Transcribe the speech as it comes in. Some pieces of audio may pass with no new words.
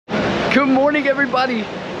Good morning, everybody.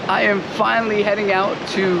 I am finally heading out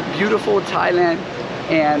to beautiful Thailand,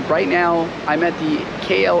 and right now I'm at the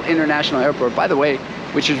KL International Airport, by the way,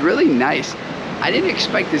 which is really nice. I didn't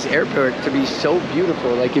expect this airport to be so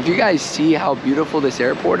beautiful. Like, if you guys see how beautiful this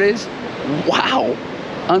airport is, wow,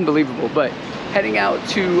 unbelievable. But heading out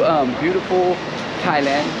to beautiful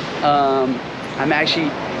Thailand. I'm actually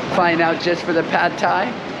flying out just for the pad Thai,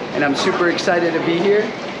 and I'm super excited to be here.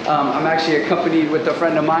 I'm actually accompanied with a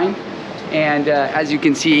friend of mine. And as you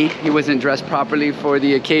can see, he wasn't dressed properly for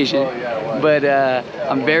the occasion, but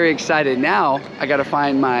I'm very excited. Now I gotta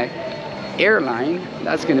find my airline.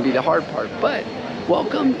 That's gonna be the hard part, but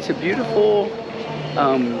welcome to beautiful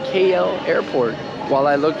KL Airport while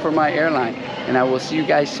I look for my airline, and I will see you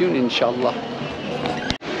guys soon, inshallah.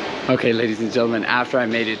 Okay, ladies and gentlemen, after I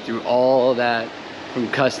made it through all that from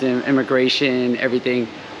custom, immigration, everything,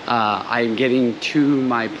 I am getting to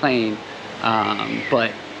my plane,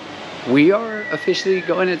 but we are officially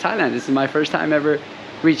going to Thailand. This is my first time ever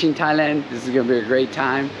reaching Thailand. This is gonna be a great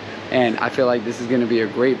time, and I feel like this is gonna be a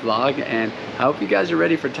great vlog, and I hope you guys are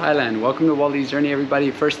ready for Thailand. Welcome to Wally's Journey, everybody.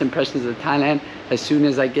 First impressions of Thailand. As soon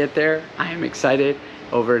as I get there, I am excited.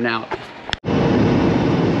 Over and out.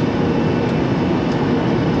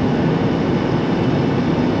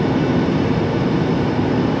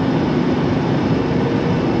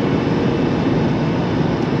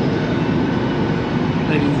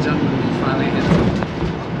 Ladies and gentlemen, we finally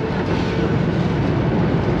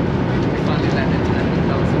landed at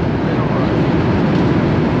McDonald's.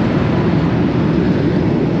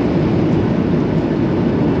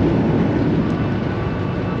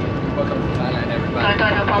 Welcome to Thailand, everybody.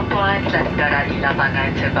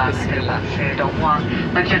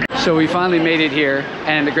 So we finally made it here,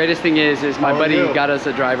 and the greatest thing is my buddy got us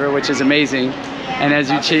a driver, which is amazing. And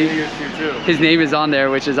as you see, his name is on there,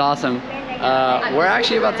 which is awesome. We're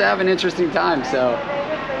actually about to have an interesting time. So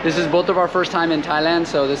this is both of our first time in Thailand,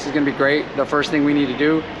 so this is gonna be great. The first thing we need to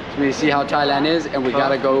do is we need to see how Thailand is, and we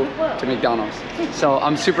gotta go to McDonald's. So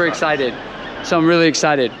I'm super excited. So I'm really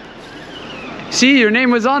excited. See, your name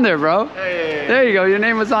was on there, bro. Hey. There you go, your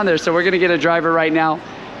name was on there. So we're gonna get a driver right now.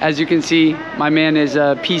 As you can see, my man is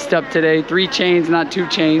pieced up today. 3 chains, not 2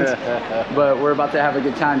 chains, but we're about to have a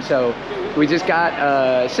good time. So we just got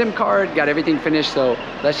a SIM card, got everything finished. So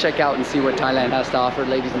let's check out and see what Thailand has to offer.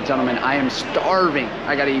 Ladies and gentlemen, I am starving.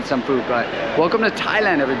 I gotta eat some food, but welcome to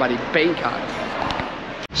Thailand, everybody, Bangkok.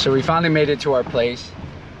 So we finally made it to our place.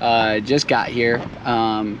 Just got here.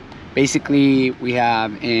 Basically, we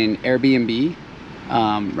have an Airbnb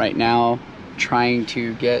right now, trying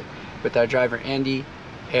to get with our driver, Andy.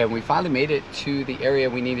 And we finally made it to the area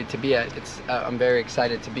we needed to be at. I'm very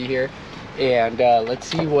excited to be here, and let's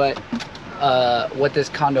see what this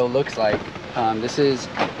condo looks like. This is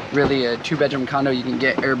really a 2-bedroom condo. You can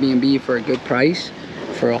get Airbnb for a good price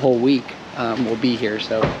for a whole week. We'll be here,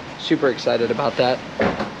 so super excited about that.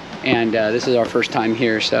 And this is our first time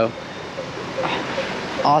here, so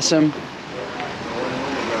awesome.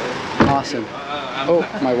 Oh,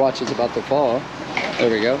 my watch is about to fall. There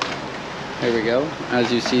we go. There we go.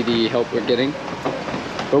 As you see, the help we're getting.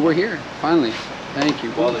 But we're here, finally. Thank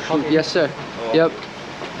you. Yes, sir. Yep.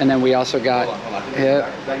 And then we also got... Yeah.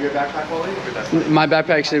 Is that your backpack, Wally? My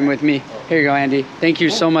backpack's in with me. Here you go, Andy. Thank you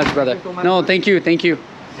so much, brother. No, thank you. Thank you.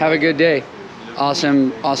 Have a good day.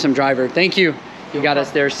 Awesome driver. Thank you. You got us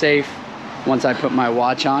there safe. Once I put my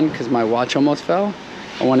watch on, because my watch almost fell,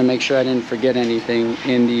 I want to make sure I didn't forget anything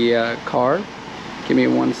in the car. Give me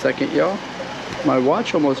 1 second, y'all. My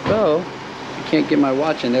watch almost fell. Can't get my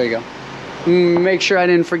watch in. There you go. Make sure I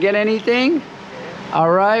didn't forget anything.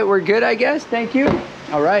 All right, we're good, I guess. Thank you.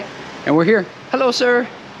 All right, and we're here. Hello, sir.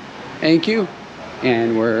 Thank you.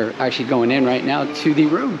 And we're actually going in right now to the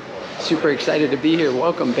room. Super excited to be here.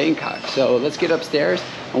 Welcome, Bangkok. So let's get upstairs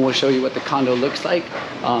and we'll show you what the condo looks like.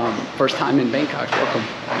 First time in Bangkok. Welcome.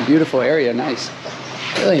 Beautiful area. Nice.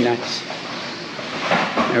 Really nice.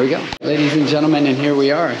 There we go. Ladies and gentlemen, and here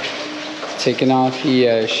we are. Taking off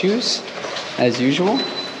the shoes. As usual,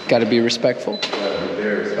 got to be respectful.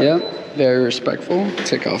 Yep, very respectful.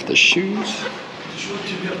 Take off the shoes.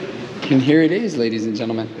 And here it is, ladies and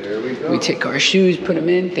gentlemen. There we go. We take our shoes, put them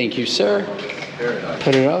in. Thank you, sir.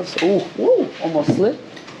 Put it off. Oh, whoa, almost slipped.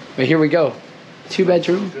 But here we go.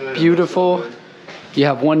 2-bedroom, beautiful. You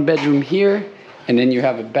have 1 bedroom here, and then you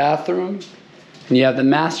have a bathroom. And you have the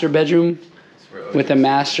master bedroom with a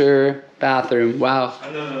master bathroom. Wow.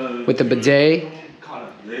 With the bidet.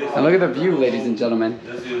 And look at the view, ladies and gentlemen.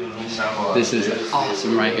 This is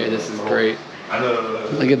awesome right here. This is great.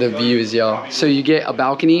 Look at the views, y'all. So you get a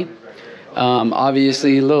balcony.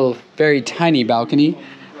 Obviously, a little, very tiny balcony.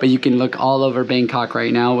 but you can look all over Bangkok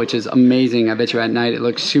right now, which is amazing. I bet you at night it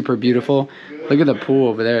looks super beautiful. Look at the pool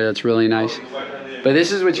over there, that's really nice. But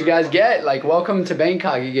this is what you guys get, like welcome to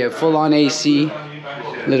Bangkok. You get full-on AC,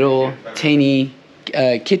 little tiny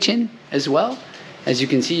kitchen as well. As you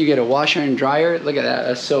can see, you get a washer and dryer. Look at that,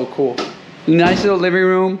 that's so cool. Nice little living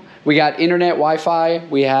room. We got internet, Wi-Fi.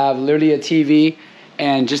 We have literally a TV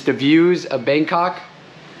and just the views of Bangkok.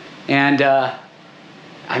 And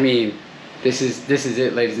I mean, this is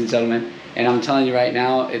it, ladies and gentlemen. And I'm telling you right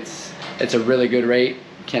now, it's a really good rate.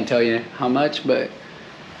 Can't tell you how much, but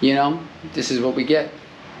you know, this is what we get.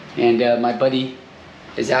 And my buddy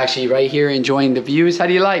is actually right here enjoying the views. How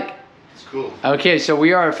do you like? Cool. Okay, so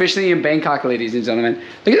we are officially in Bangkok, ladies and gentlemen.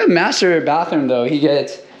 Look at the master bathroom, though. He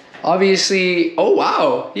gets, obviously, oh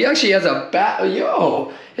wow, he actually has a bath.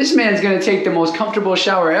 Yo, this man's gonna take the most comfortable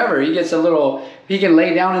shower ever. He gets a little, he can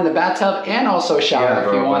lay down in the bathtub and also shower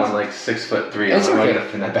if he wants. I'm like 6'3". It's I'm okay. gonna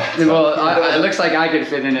fit in that bathtub. Well, it looks like I could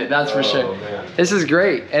fit in it, that's for sure. Man. This is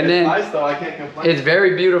great. And it's then nice though, I can't complain. it's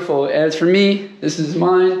very beautiful. As for me, this is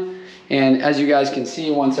mine. And as you guys can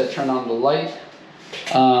see, once I turn on the light,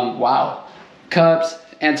 wow. Cups,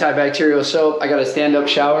 antibacterial soap. I got a stand-up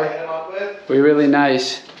shower. We're really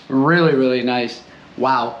nice. Really, really nice.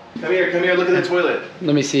 Wow. Come here, look at the toilet.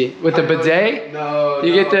 Let me see. With the bidet? No.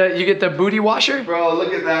 You get the booty washer? Bro,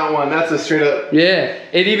 look at that one. That's a straight up. Yeah.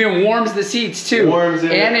 It even warms the seats too. Warms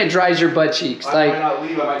it. And it dries your butt cheeks. Like,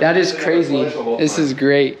 that is crazy. This is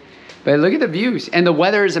great. But look at the views. And the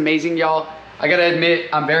weather is amazing, y'all. I gotta admit,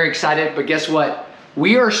 I'm very excited, but guess what?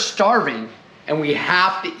 We are starving and we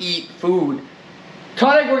have to eat food.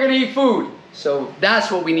 Kodak, we're gonna eat food. So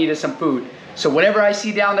that's what we need, is some food. So whatever I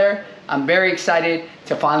see down there, I'm very excited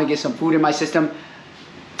to finally get some food in my system.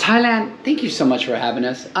 Thailand, thank you so much for having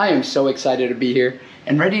us. I am so excited to be here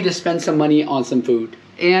and ready to spend some money on some food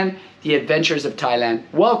and the adventures of Thailand.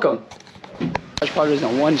 Welcome. Massage parlors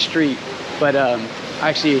on one street, but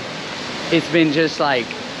actually it's been just like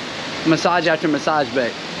massage after massage,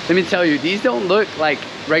 but let me tell you, these don't look like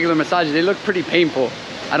regular massages. They look pretty painful.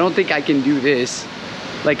 I don't think I can do this.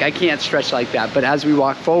 Like, I can't stretch like that. But as we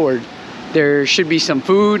walk forward, there should be some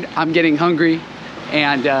food. I'm getting hungry,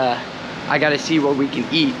 and I gotta see what we can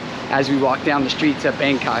eat as we walk down the streets of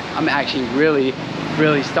Bangkok. I'm actually really,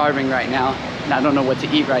 really starving right now, and I don't know what to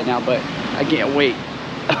eat right now, but I can't wait.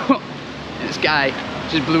 This guy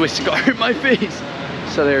just blew a cigar in my face.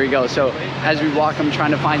 So there we go. So as we walk, I'm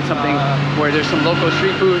trying to find something where there's some local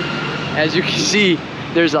street food. As you can see,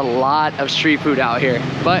 there's a lot of street food out here,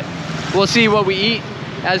 but we'll see what we eat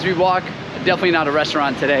as we walk. Definitely not a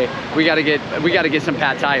restaurant today. We gotta get some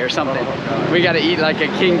pad thai or something. We gotta eat like a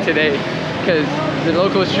king today, because the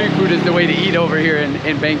local street food is the way to eat over here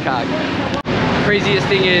in Bangkok. Craziest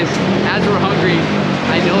thing is, as we're hungry,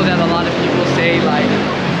 I know that a lot of people say, like,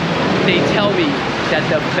 they tell me that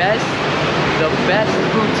the best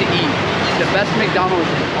food to eat, the best McDonald's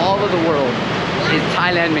in all of the world is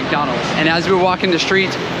Thailand McDonald's. And as we're walking the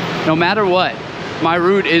streets, no matter what, my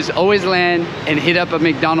route is always land and hit up a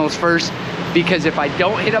McDonald's first, because if I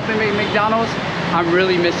don't hit up a McDonald's, I'm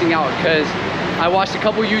really missing out. Because I watched a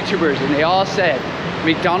couple YouTubers and they all said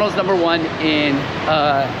McDonald's #1 in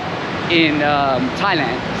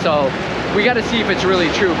Thailand. So we got to see if it's really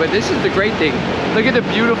true. But this is the great thing. Look at the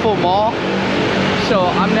beautiful mall. So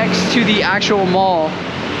I'm next to the actual mall,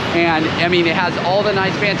 and I mean, it has all the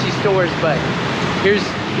nice fancy stores, but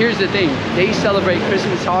here's the thing. They celebrate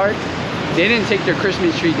Christmas hard. They didn't take their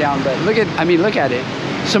Christmas tree down, but look at it.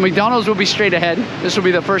 So McDonald's will be straight ahead. This will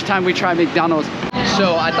be the first time we try McDonald's.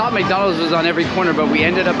 So I thought McDonald's was on every corner, but we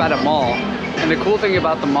ended up at a mall. And the cool thing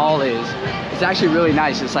about the mall is it's actually really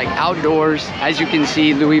nice. It's like outdoors, as you can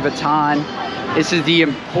see, Louis Vuitton. This is the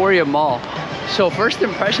Emporium Mall. So first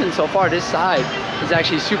impression so far, this side is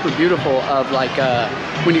actually super beautiful. Of like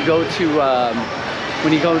when you go to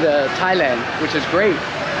Thailand, which is great.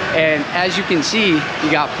 And as you can see,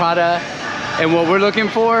 you got Prada, and what we're looking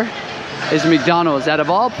for is McDonald's. Out of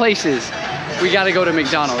all places, we got to go to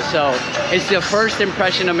McDonald's. So it's the first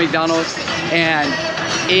impression of McDonald's, and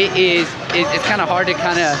it's kind of hard to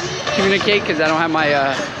kind of communicate because I don't have my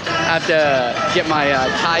I have to get my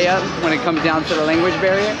tie up when it comes down to the language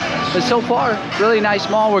barrier. But so far, really nice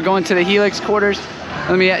mall. We're going to the Helix quarters.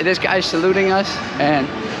 This guy's saluting us, and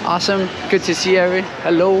awesome. Good to see everyone.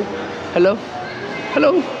 Hello, hello,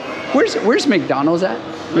 hello. Where's McDonald's at?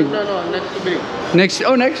 No, next to me.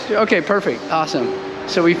 Next. Okay, perfect. Awesome.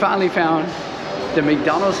 So we finally found the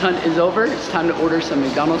McDonald's hunt is over. It's time to order some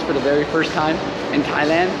McDonald's for the very first time in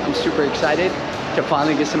Thailand. I'm super excited to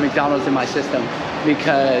finally get some McDonald's in my system,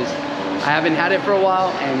 because I haven't had it for a while,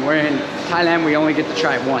 and we're in Thailand. We only get to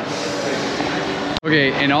try it once.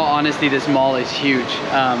 Okay, in all honesty, this mall is huge.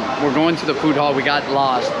 We're going to the food hall. We got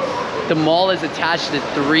lost. The mall is attached to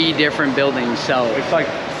 3 different buildings, so It's like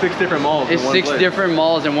 6 different malls. it's in one 6 place. different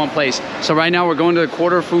malls in one place. So right now we're going to the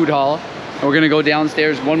quarter food hall, and we're gonna go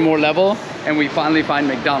downstairs 1 more level, and we finally find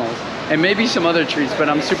McDonald's and maybe some other treats. But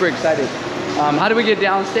I'm super excited. How do we get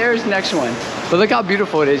downstairs? Next one. But look how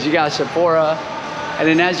beautiful it is. You got Sephora, and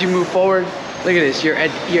then as you move forward, look at this.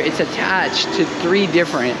 It's attached to 3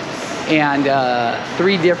 different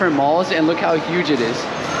malls, and look how huge it is.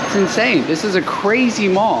 It's insane. This is a crazy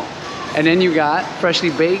mall. And then you got freshly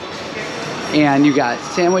baked, and you got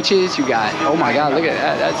sandwiches. You got, oh my God, look at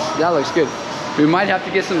that. That looks good. We might have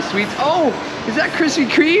to get some sweets. Oh, is that Krispy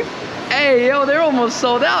Kreme? Hey, yo, they're almost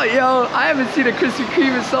sold out, yo. I haven't seen a Krispy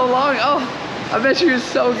Kreme in so long. Oh, I bet you it's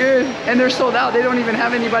so good. And they're sold out. They don't even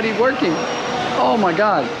have anybody working. Oh my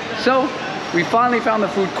God. So we finally found the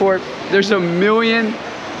food court. There's a million.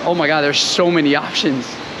 Oh my God, there's so many options.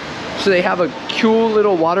 So they have a cool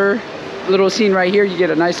little little scene right here. You get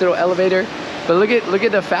a nice little elevator. But look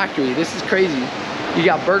at the factory. This is crazy. You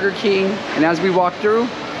got Burger King, and as we walk through,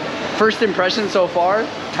 first impression so far,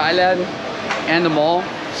 Thailand and the mall,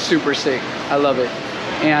 super sick. I love it.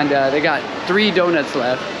 And they got 3 donuts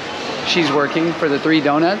left. She's working for the 3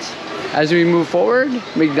 donuts. As we move forward,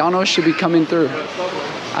 McDonald's should be coming through.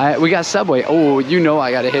 We got Subway. Oh, you know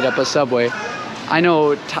I gotta hit up a Subway. I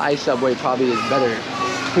know Thai Subway probably is better.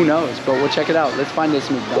 Who knows? But we'll check it out. Let's find this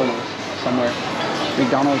McDonald's somewhere.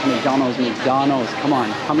 McDonald's, McDonald's, McDonald's. Come on.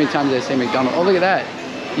 How many times did I say McDonald's? Oh, look at that.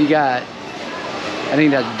 You got, I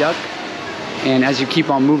think that's duck. And as you keep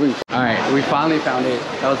on moving. All right, we finally found it.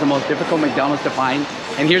 That was the most difficult McDonald's to find.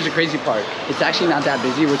 And here's the crazy part. It's actually not that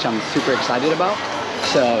busy, which I'm super excited about.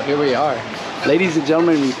 So here we are. Ladies and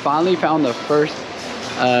gentlemen, we finally found the first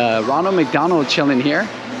Ronald McDonald chilling here.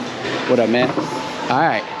 What up, man? All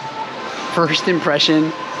right. First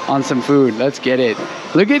impression on some food. Let's get it.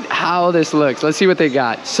 Look at how this looks. Let's see what they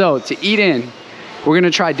got. So to eat in, we're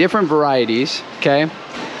gonna try different varieties, okay?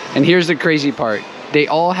 And here's the crazy part. They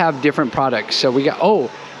all have different products. So we got, oh,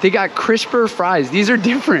 they got crisper fries. These are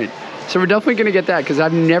different. So we're definitely gonna get that because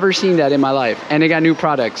I've never seen that in my life. And they got new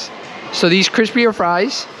products. So these crispier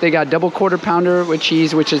fries, they got double quarter pounder with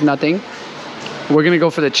cheese, which is nothing. We're gonna go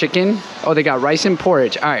for the chicken. Oh, they got rice and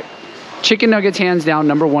porridge. All right. Chicken nuggets, hands down,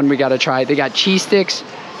 number 1 we gotta try. They got cheese sticks.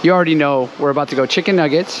 You already know we're about to go chicken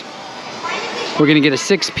nuggets. We're gonna get a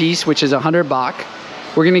 6-piece, which is 100 baht.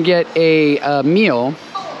 We're gonna get a meal,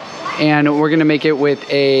 and we're gonna make it with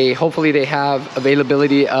a, hopefully they have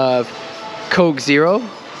availability of Coke Zero.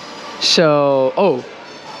 So, oh,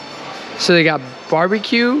 so they got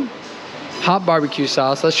barbecue, hot barbecue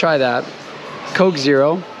sauce. Let's try that. Coke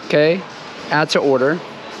Zero, okay. Add to order.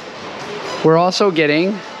 We're also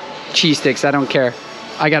getting cheese sticks. I don't care.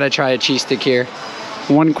 I gotta try a cheese stick here.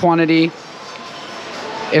 1 quantity.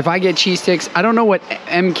 If I get cheese sticks, I don't know what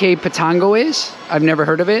MK Patango is. I've never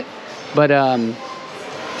heard of it. But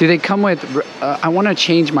do they come with, I want to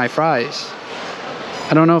change my fries.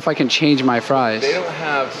 I don't know if I can change my fries. They don't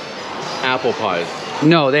have apple pies.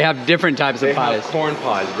 No, they have different types of pies. They have corn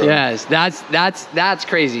pies, bro. Yes, that's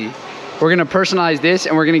crazy. We're gonna personalize this,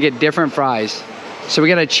 and we're gonna get different fries. So we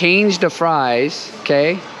gotta change the fries,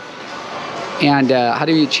 okay? And how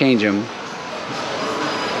do you change them?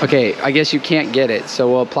 Okay, I guess you can't get it. So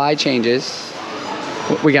we'll apply changes.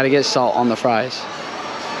 We gotta get salt on the fries.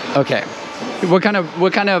 Okay. What kind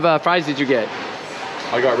of fries did you get?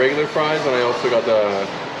 I got regular fries, and I also got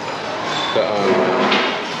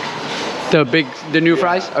the new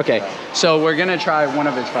fries? Okay. So we're gonna try one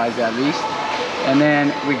of his fries at least. And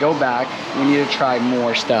then we go back, we need to try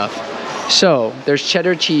more stuff. So there's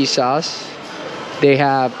cheddar cheese sauce. They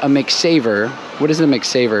have a McSaver. What is the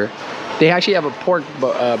McSaver? They actually have a pork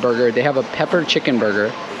burger. They have a pepper chicken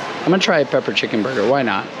burger. I'm gonna try a pepper chicken burger, why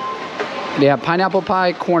not? They have pineapple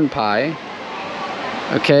pie, corn pie.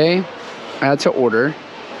 Okay, add to order.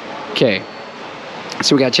 Okay,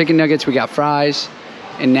 so we got chicken nuggets, we got fries,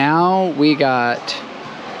 and now we got,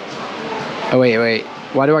 oh wait.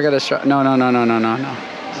 Why do I gotta start? No.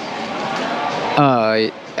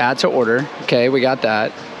 Add to order. Okay, we got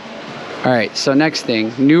that. All right, so next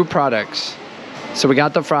thing, new products. So we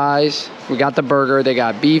got the fries, we got the burger, they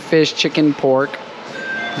got beef, fish, chicken, pork,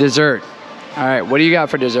 dessert. All right, what do you got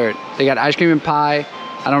for dessert? They got ice cream and pie.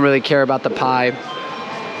 I don't really care about the pie.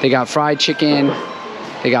 They got fried chicken,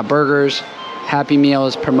 they got burgers, Happy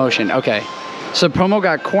Meals, promotion. Okay, so promo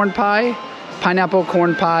got corn pie, pineapple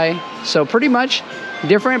corn pie. So pretty much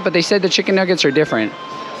different, but they said the chicken nuggets are different.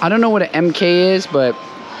 I don't know what an MK is, but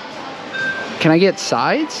can I get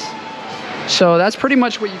sides? So that's pretty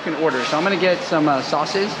much what you can order. So I'm gonna get some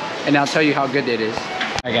sauces and I'll tell you how good it is.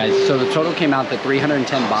 All right guys, so the total came out to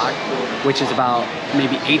 310 baht, which is about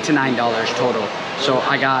maybe $8 to $9 total. So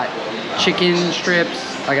I got chicken strips,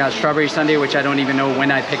 I got strawberry sundae, which I don't even know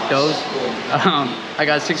when I picked those. I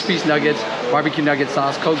got 6-piece nuggets, barbecue nugget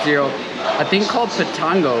sauce, Coke Zero, a thing called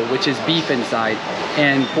patango, which is beef inside,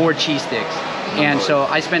 and 4 cheese sticks. And so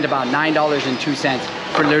I spent about $9.02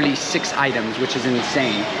 for literally 6 items, which is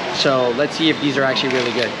insane. So let's see if these are actually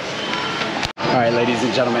really good. All right, ladies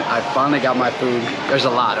and gentlemen, I finally got my food. There's a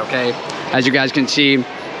lot, okay? As you guys can see,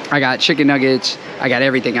 I got chicken nuggets, I got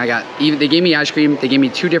everything. They gave me ice cream, they gave me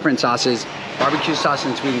 2 different sauces, barbecue sauce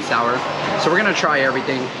and sweet and sour. So we're gonna try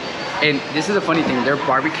everything. And this is the funny thing, their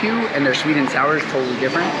barbecue and their sweet and sour is totally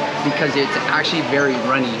different because it's actually very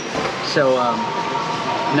runny. So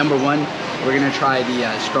number 1, we're gonna try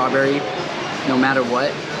the strawberry no matter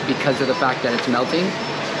what because of the fact that it's melting.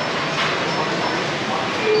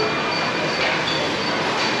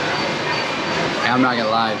 And I'm not gonna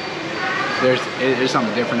lie, there's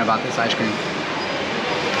something different about this ice cream.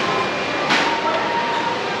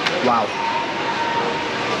 Wow.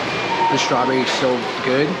 The strawberry is so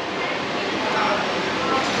good.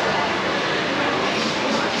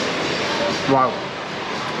 Wow.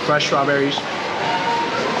 Fresh strawberries.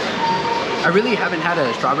 I really haven't had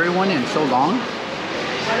a strawberry one in so long.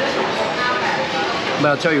 But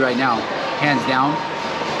I'll tell you right now, hands down,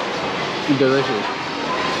 delicious.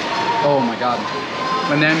 Oh my God.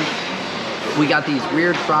 And then we got these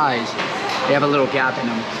weird fries. They have a little gap in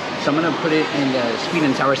them. So I'm gonna put it in the sweet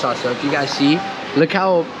and sour sauce. So if you guys see, look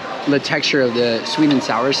how the texture of the sweet and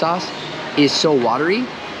sour sauce is so watery,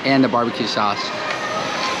 and the barbecue sauce.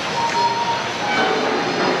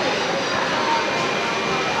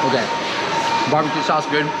 Okay, barbecue sauce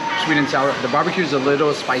good, sweet and sour. The barbecue is a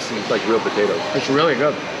little spicy. It's like real potatoes. It's really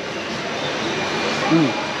good.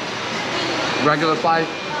 Regular fries,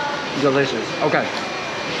 delicious. Okay.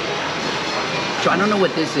 So I don't know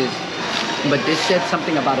what this is, but this said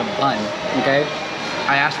something about a bun, okay?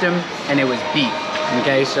 I asked him and it was beef,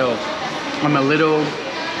 okay? So I'm a little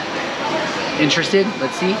interested,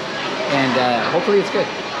 let's see. And hopefully it's good.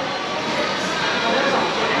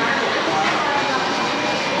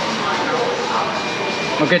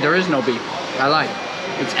 Okay, there is no beef. I lied.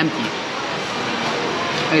 It's empty.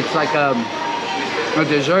 It's like a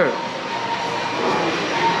dessert.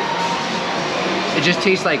 It just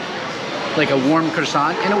tastes like a warm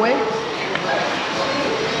croissant in a way.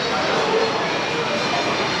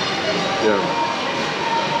 Yeah.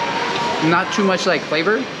 Not too much like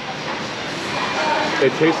flavor.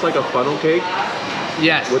 It tastes like a funnel cake.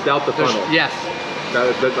 Yes. Without the funnel. Yes.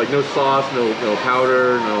 That, like no sauce, no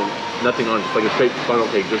powder, nothing on it. It's like a straight funnel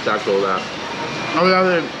cake, just actual that.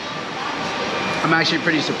 I'm actually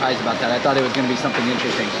pretty surprised about that. I thought it was going to be something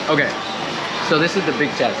interesting. Okay, so this is the big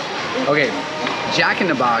test. Okay, Jack in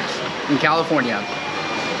the Box in California,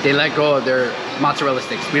 they let go of their mozzarella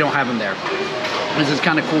sticks. We don't have them there. This is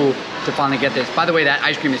kind of cool to finally get this. By the way, that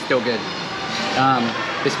ice cream is still good.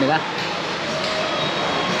 Bismillah.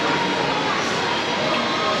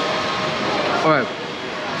 All right.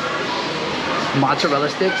 Mozzarella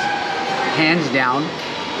sticks, hands down,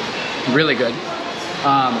 really good.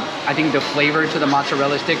 I think the flavor to the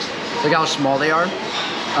mozzarella sticks, look how small they are.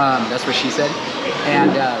 That's what she said.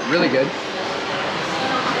 And really good.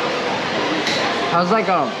 How's like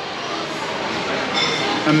a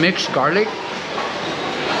mixed garlic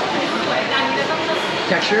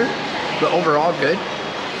texture, but overall good.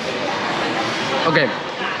 Okay,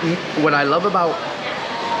 what I love about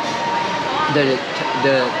the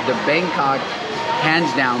Bangkok,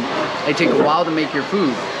 hands down, they take a while to make your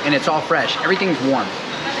food and it's all fresh. Everything's warm.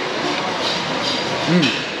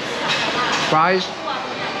 Fries,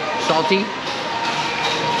 salty.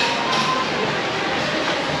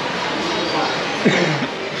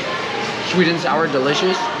 Sweet and sour,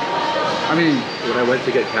 delicious. I mean, when I went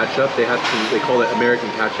to get ketchup, they call it American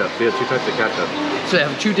ketchup. They have 2 types of ketchup. So they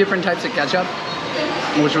have 2 different types of ketchup,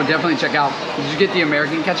 which we'll definitely check out. Did you get the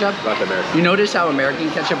American ketchup? Not the American. You notice how American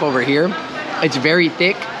ketchup over here, it's very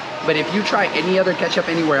thick, but if you try any other ketchup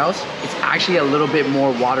anywhere else, it's actually a little bit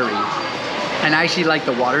more watery. And I actually like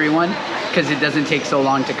the watery one because it doesn't take so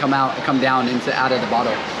long to come out, come down out of the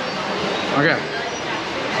bottle. Okay.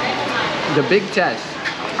 The big test.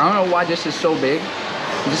 I don't know why this is so big.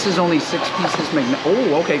 This is only 6 pieces.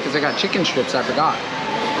 Oh, okay, because I got chicken strips. I forgot.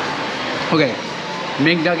 Okay,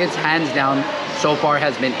 McNuggets, hands down, so far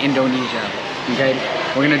has been Indonesia. Okay,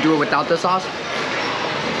 we're gonna do it without the sauce.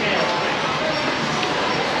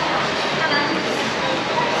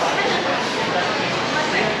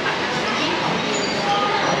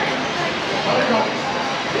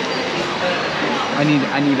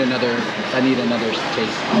 I need another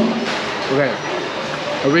taste. Okay.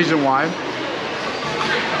 A reason why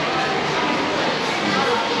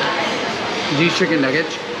these chicken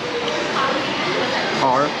nuggets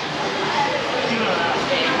are,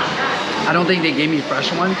 I don't think they gave me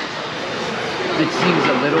fresh ones. It seems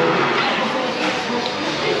a little,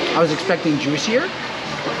 I was expecting juicier,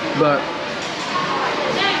 but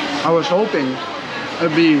I was hoping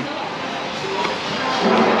it'd be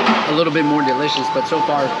a little bit more delicious, but so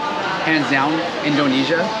far, hands down,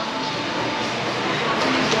 Indonesia.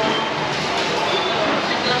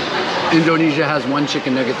 Indonesia has won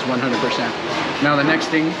chicken nuggets 100%. Now the next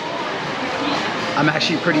thing, I'm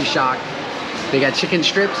actually pretty shocked. They got chicken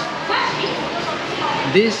strips.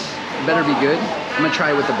 This better be good. I'm gonna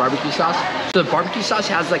try it with the barbecue sauce. So the barbecue sauce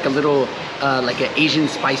has like a little, like an Asian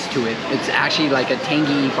spice to it. It's actually like a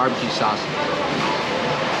tangy barbecue sauce.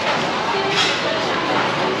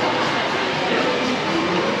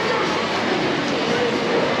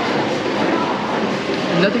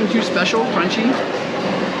 Nothing too special, crunchy.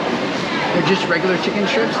 They're just regular chicken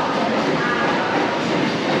strips.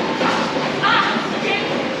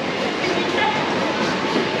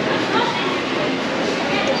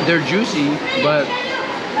 They're juicy, but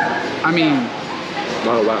I mean,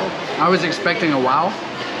 not a wow. I was expecting a wow.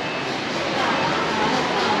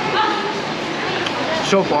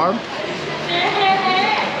 So far,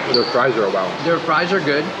 their fries are a wow. Their fries are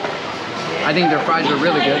good. I think their fries are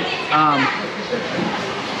really good.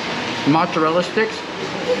 Mozzarella sticks,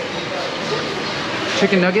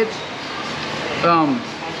 chicken nuggets,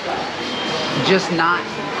 just not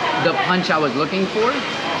the punch I was looking for.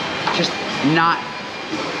 Just not,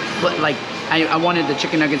 but like I wanted the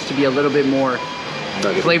chicken nuggets to be a little bit more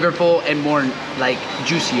flavorful and more like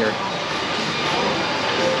juicier.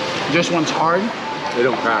 This one's hard. They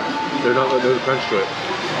don't crack. There's a crunch to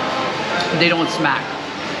it. They don't smack.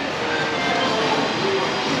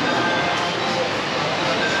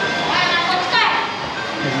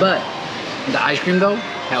 But the ice cream though,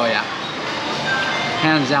 hell yeah.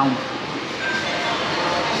 Hands down.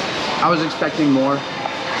 I was expecting more,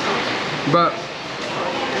 but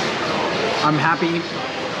I'm happy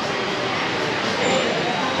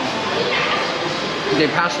they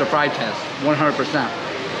passed the fry test 100%.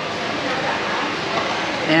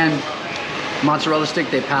 And mozzarella stick,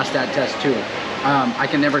 they passed that test too. I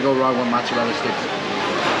can never go wrong with mozzarella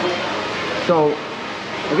sticks. So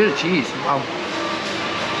look at the cheese. Wow.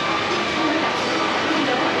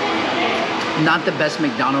 Not the best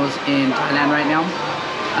McDonald's in Thailand right now,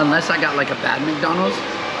 unless I got like a bad McDonald's.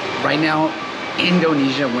 Right now,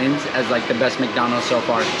 Indonesia wins as like the best McDonald's so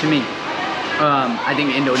far to me. I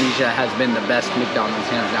think Indonesia has been the best McDonald's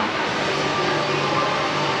hands down.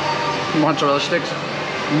 Mozzarella sticks.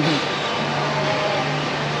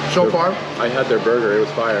 So far, I had their burger. It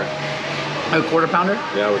was fire. A quarter pounder.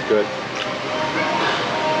 Yeah, it was good.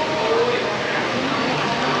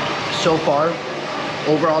 So far,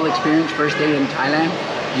 overall experience, first day in Thailand.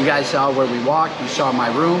 You guys saw where we walked. You saw my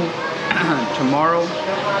room. Tomorrow,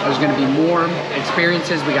 there's gonna be more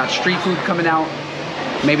experiences. We got street food coming out.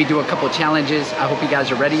 Maybe do a couple challenges. I hope you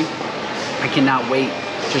guys are ready. I cannot wait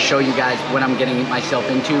to show you guys what I'm getting myself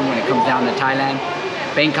into when it comes down to Thailand.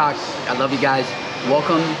 Bangkok, I love you guys.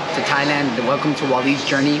 Welcome to Thailand. Welcome to Waleed's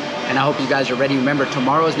journey. And I hope you guys are ready. Remember,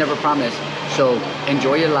 tomorrow is never promised. So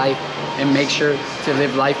enjoy your life and make sure to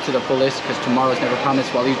live life to the fullest because tomorrow is never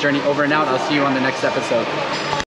promised. Waleed's journey over and out. I'll see you on the next episode.